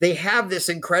 they have this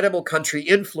incredible country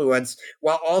influence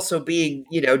while also being,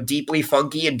 deeply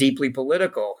funky and deeply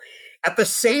political. At the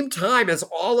same time as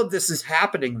all of this is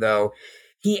happening, though,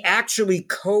 he actually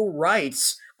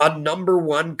co-writes a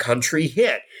 #1 country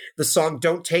hit. The song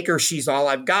Don't Take Her, She's All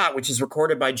I've Got, which is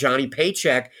recorded by Johnny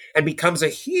Paycheck and becomes a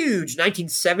huge,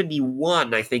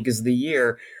 1971, I think is the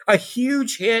year, a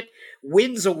huge hit,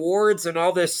 wins awards and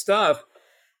all this stuff.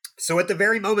 So at the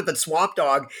very moment that Swamp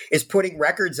Dogg is putting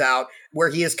records out where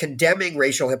he is condemning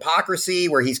racial hypocrisy,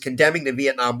 where he's condemning the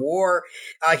Vietnam War,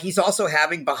 he's also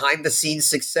having behind-the-scenes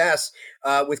success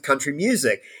with country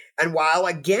music. And while,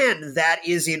 again, that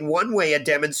is in one way a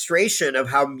demonstration of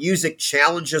how music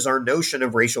challenges our notion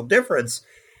of racial difference,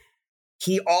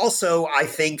 he also, I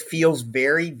think, feels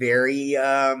very, very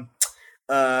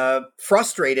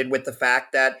frustrated with the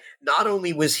fact that not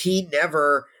only was he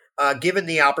never given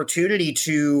the opportunity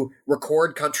to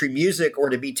record country music or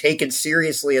to be taken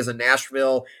seriously as a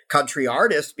Nashville country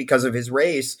artist because of his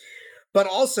race, but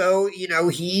also,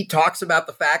 he talks about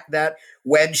the fact that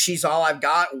when She's All I've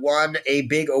Got won a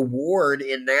big award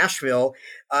in Nashville,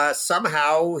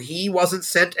 somehow he wasn't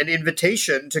sent an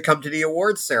invitation to come to the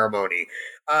awards ceremony,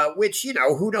 which,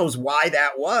 who knows why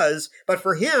that was. But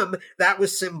for him, that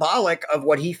was symbolic of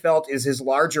what he felt is his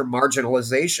larger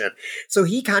marginalization. So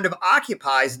he kind of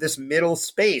occupies this middle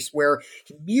space where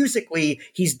musically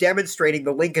he's demonstrating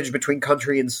the linkage between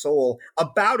country and soul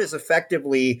about as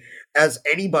effectively as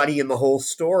anybody in the whole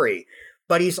story.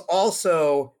 But he's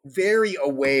also very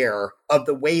aware of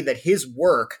the way that his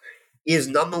work is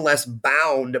nonetheless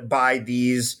bound by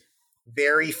these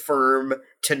very firm,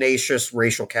 tenacious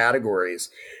racial categories.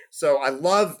 So I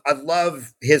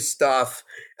love his stuff,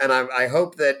 and I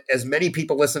hope that as many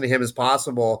people listen to him as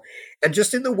possible. And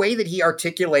just in the way that he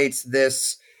articulates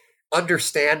this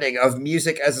understanding of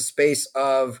music as a space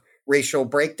of racial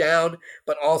breakdown,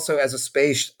 but also as a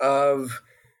space of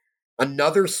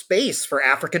another space for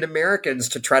African Americans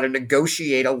to try to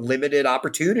negotiate a limited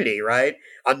opportunity, right?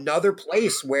 Another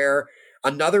place where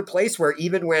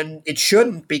even when it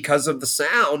shouldn't, because of the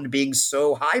sound being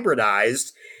so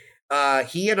hybridized,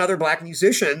 he and other Black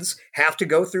musicians have to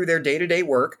go through their day-to-day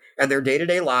work and their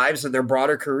day-to-day lives and their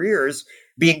broader careers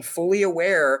being fully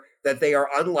aware that they are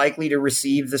unlikely to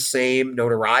receive the same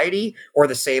notoriety or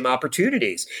the same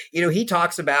opportunities. He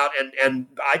talks about, and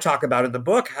I talk about in the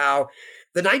book, how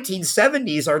the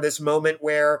 1970s are this moment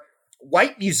where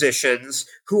white musicians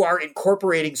who are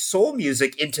incorporating soul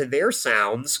music into their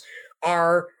sounds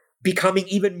are becoming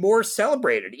even more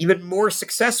celebrated, even more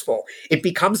successful. It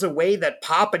becomes a way that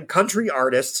pop and country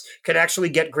artists can actually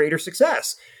get greater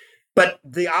success. But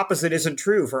the opposite isn't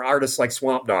true for artists like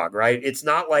Swamp Dogg, right? It's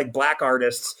not like black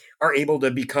artists are able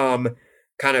to become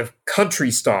kind of country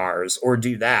stars or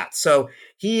do that. So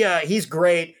he's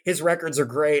great. His records are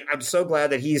great. I'm so glad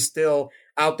that he's still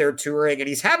out there touring, and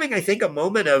he's having, I think, a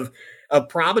moment of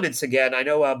prominence again. I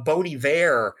know Bon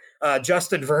Iver,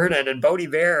 Justin Vernon, and Bon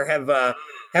Iver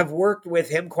have worked with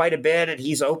him quite a bit, and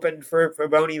he's opened for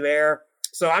Bon Iver.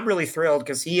 So I'm really thrilled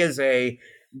because he is a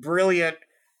brilliant,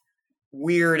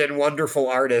 weird, and wonderful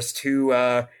artist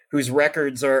whose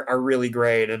records are really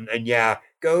great. And yeah,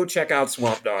 go check out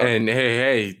Swamp Dogg. And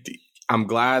hey, I'm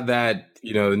glad that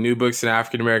the New Books in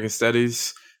African American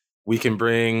Studies, we can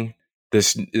bring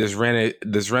this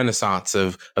renaissance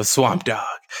of Swamp Dogg.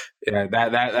 Yeah,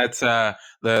 that's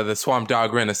the Swamp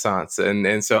Dogg Renaissance,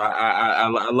 and so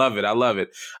I love it. I love it.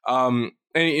 And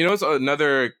it's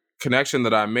another connection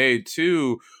that I made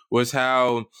too was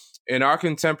how in our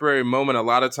contemporary moment, a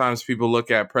lot of times people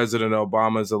look at President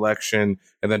Obama's election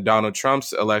and then Donald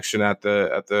Trump's election at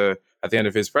the end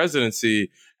of his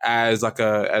presidency as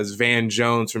as Van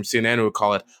Jones from CNN would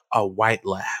call it, a white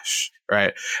lash,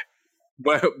 right?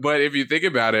 But if you think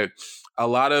about it, a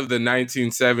lot of the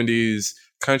 1970s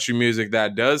country music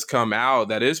that does come out,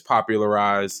 that is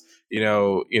popularized,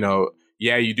 you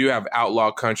do have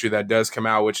outlaw country that does come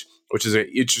out, which is an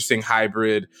interesting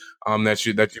hybrid that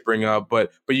you bring up.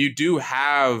 But you do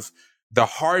have the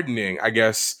hardening, I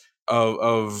guess,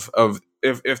 of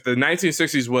if the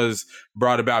 1960s was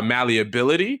brought about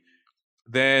malleability,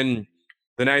 then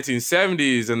the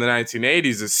 1970s and the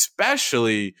 1980s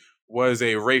especially was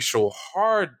a racial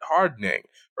hardening,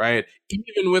 right?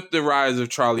 Even with the rise of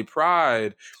Charlie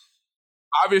Pride,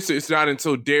 obviously it's not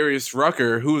until Darius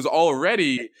Rucker, who's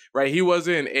already, right, he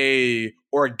wasn't a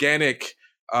organic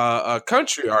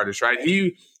country artist, right?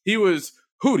 He was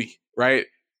Hootie, right?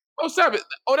 Oh, stop it.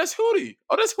 Oh, that's Hootie.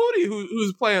 Oh, that's Hootie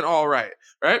who's playing all right,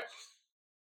 right?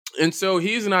 And so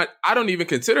he's not, I don't even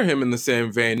consider him in the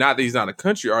same vein, not that he's not a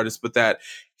country artist, but that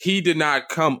he did not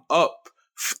come up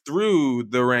through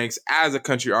the ranks as a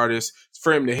country artist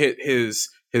for him to hit his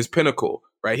pinnacle,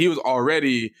 right? He was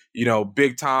already,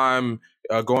 big time,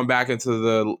 going back into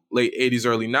the late 80s,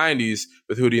 early 90s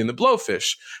with Hootie and the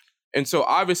Blowfish. And so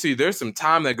obviously there's some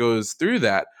time that goes through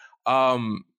that.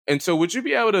 And so would you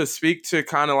be able to speak to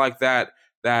kind of like that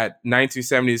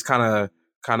 1970s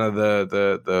kind of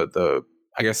the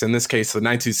I guess in this case, the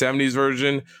 1970s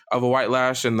version of a white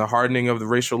lash and the hardening of the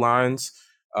racial lines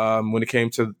when it came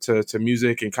to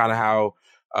music, and kind of how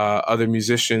other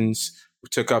musicians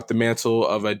took up the mantle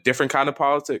of a different kind of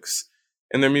politics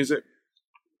in their music?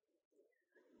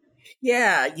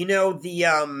 Yeah,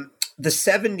 the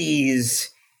 70s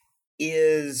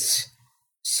is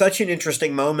such an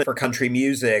interesting moment for country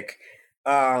music,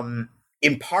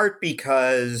 in part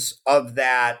because of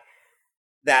that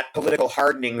political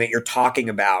hardening that you're talking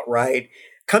about, right?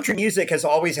 Country music has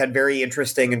always had very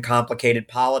interesting and complicated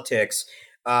politics,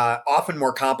 often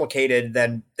more complicated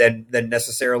than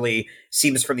necessarily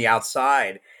seems from the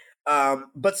outside.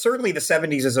 But certainly the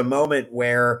 70s is a moment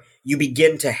where you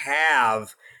begin to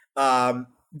have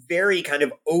very kind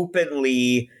of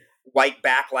openly white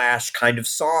backlash kind of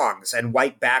songs and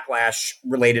white backlash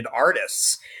related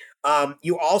artists.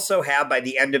 You also have, by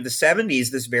the end of the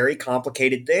 70s, this very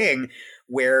complicated thing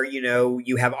where,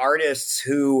 you have artists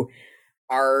who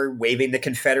are waving the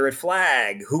Confederate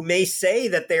flag, who may say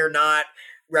that they're not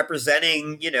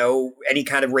representing, any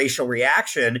kind of racial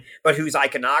reaction, but whose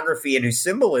iconography and whose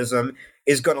symbolism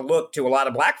is going to look to a lot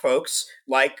of black folks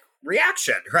like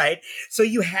reaction, right? So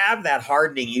you have that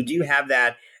hardening. You do have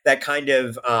that kind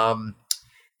of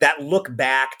that look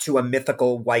back to a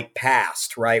mythical white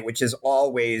past, right? Which is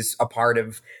always a part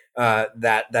of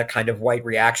that kind of white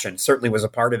reaction. Certainly was a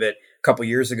part of it a couple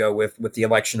years ago with the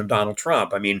election of Donald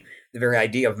Trump. I mean, the very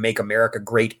idea of "Make America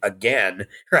Great Again,"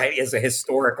 right, is a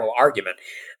historical argument.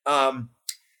 But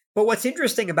what's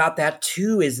interesting about that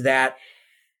too is that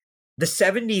the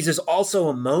 70s is also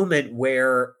a moment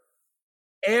where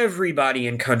everybody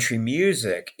in country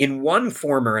music, in one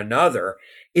form or another,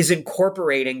 is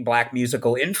incorporating black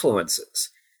musical influences.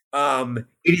 It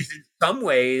is in some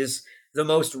ways the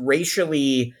most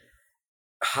racially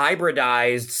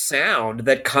hybridized sound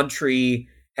that country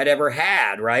had ever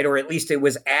had, right? Or at least it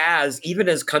was even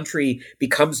as country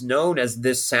becomes known as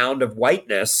this sound of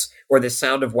whiteness or this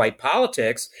sound of white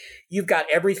politics, you've got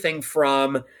everything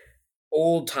from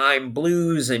old time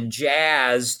blues and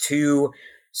jazz to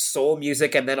soul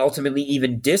music and then ultimately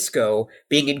even disco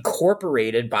being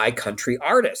incorporated by country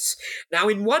artists. Now,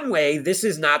 in one way, this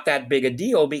is not that big a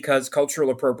deal because cultural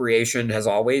appropriation has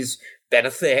always been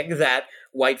a thing that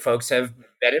white folks have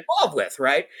been involved with,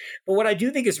 right? But what I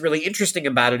do think is really interesting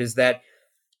about it is that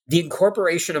the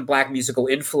incorporation of Black musical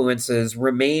influences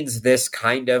remains this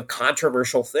kind of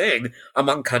controversial thing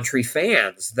among country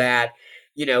fans that,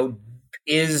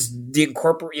 is the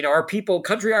are people,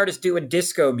 country artists doing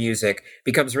disco music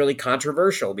becomes really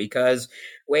controversial because,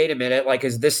 wait a minute, like,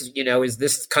 is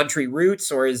this country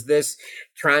roots or is this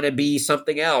trying to be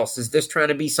something else? Is this trying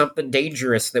to be something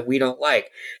dangerous that we don't like?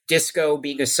 Disco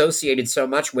being associated so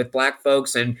much with Black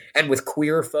folks and with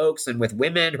queer folks and with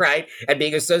women, right? And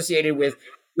being associated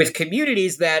with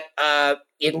communities that,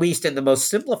 at least in the most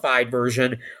simplified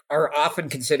version, are often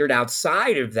considered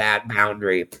outside of that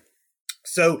boundary.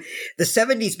 So the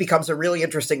 70s becomes a really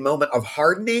interesting moment of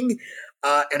hardening,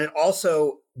 and it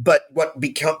also, but what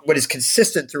is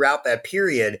consistent throughout that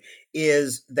period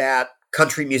is that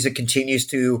country music continues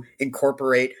to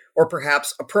incorporate or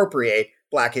perhaps appropriate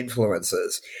Black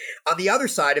influences. On the other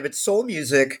side of it, soul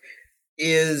music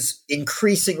is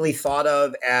increasingly thought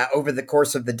of over the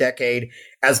course of the decade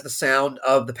as the sound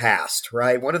of the past,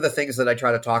 right? One of the things that I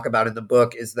try to talk about in the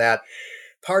book is that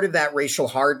part of that racial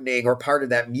hardening or part of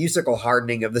that musical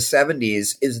hardening of the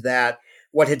 70s is that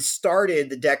what had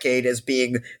started the decade as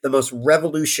being the most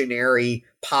revolutionary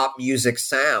pop music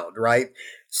sound, right?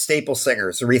 Staple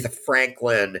singers, Aretha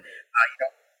Franklin,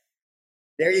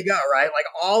 there you go, right? Like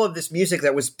all of this music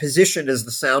that was positioned as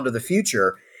the sound of the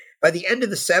future. By the end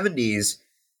of the 70s,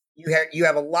 you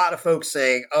have a lot of folks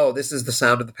saying, oh, this is the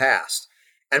sound of the past.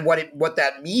 And what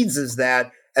that means is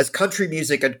that as country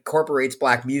music incorporates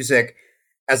Black music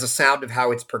as a sound of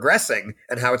how it's progressing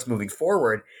and how it's moving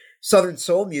forward, Southern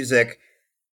soul music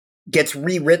gets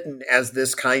rewritten as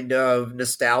this kind of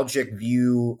nostalgic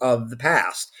view of the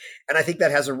past. And I think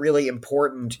that has a really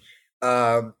important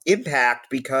impact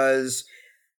because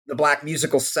the Black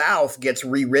musical South gets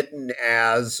rewritten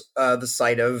as the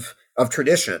site of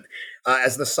tradition,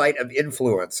 as the site of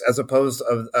influence, as opposed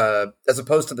to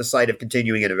the site of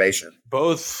continuing innovation.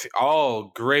 Both,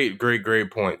 all great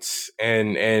points,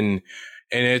 and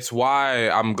it's why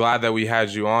I'm glad that we had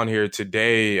you on here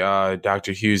today,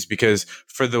 Dr. Hughes, because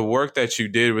for the work that you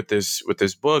did with this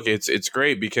book, it's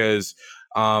great because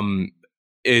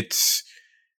it's,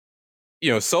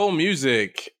 soul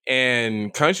music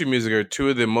and country music are two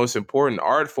of the most important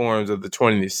art forms of the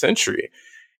 20th century,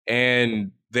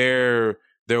 and they're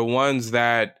ones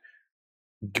that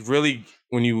really,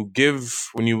 when you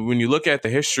look at the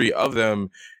history of them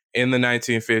in the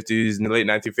 1950s, in the late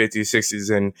 1950s,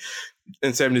 60s, and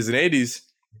 70s and 80s,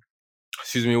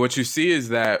 what you see is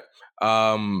that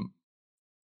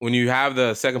when you have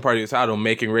the second part of your title,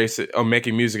 making music and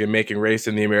making race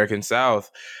in the American South,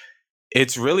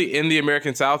 it's really in the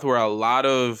American South where a lot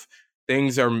of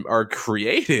things are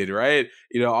created, right?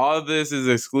 All of this is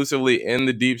exclusively in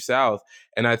the Deep South.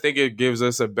 And I think it gives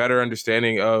us a better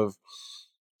understanding of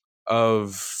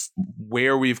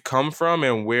where we've come from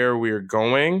and where we're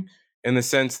going, in the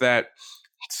sense that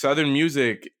Southern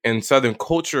music and Southern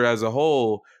culture as a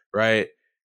whole, right?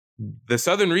 The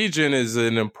Southern region is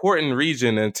an important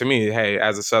region. And to me, hey,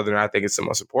 as a Southerner, I think it's the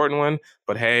most important one.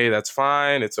 But hey, that's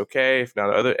fine. It's okay if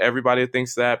not everybody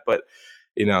thinks that. But,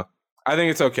 I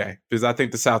think it's okay because I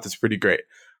think the South is pretty great.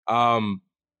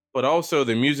 But also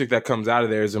the music that comes out of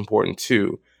there is important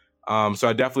too. So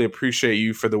I definitely appreciate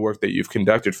you for the work that you've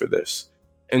conducted for this.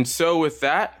 And so with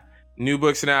that, New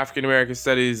Books in African American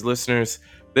Studies listeners,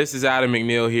 this is Adam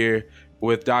McNeil here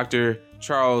with Dr.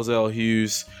 Charles L.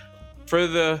 Hughes for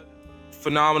the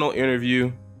phenomenal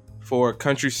interview for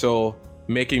Country Soul,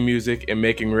 Making Music and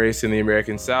Making Race in the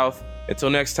American South. Until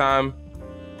next time,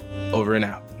 over and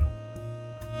out.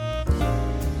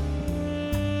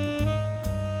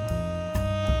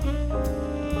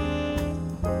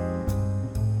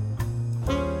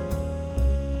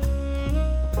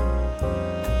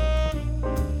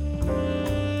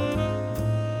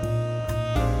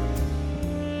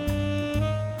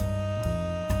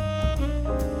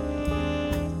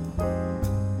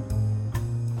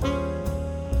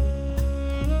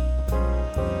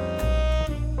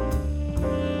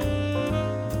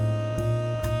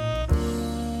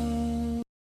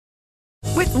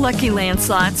 Lucky Land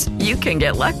Slots, you can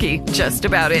get lucky just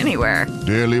about anywhere.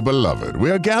 Dearly beloved, we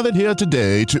are gathered here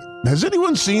today to... Has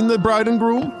anyone seen the bride and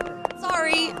groom?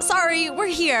 Sorry, we're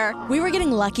here. We were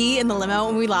getting lucky in the limo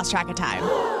and we lost track of time.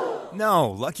 No,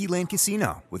 Lucky Land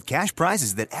Casino, with cash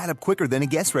prizes that add up quicker than a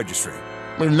guest registry.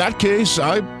 In that case,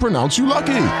 I pronounce you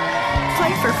lucky.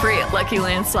 Play for free at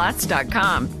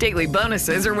LuckyLandSlots.com. Daily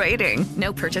bonuses are waiting.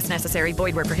 No purchase necessary.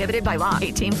 Void where prohibited by law.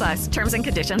 18+. Terms and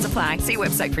conditions apply. See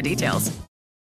website for details.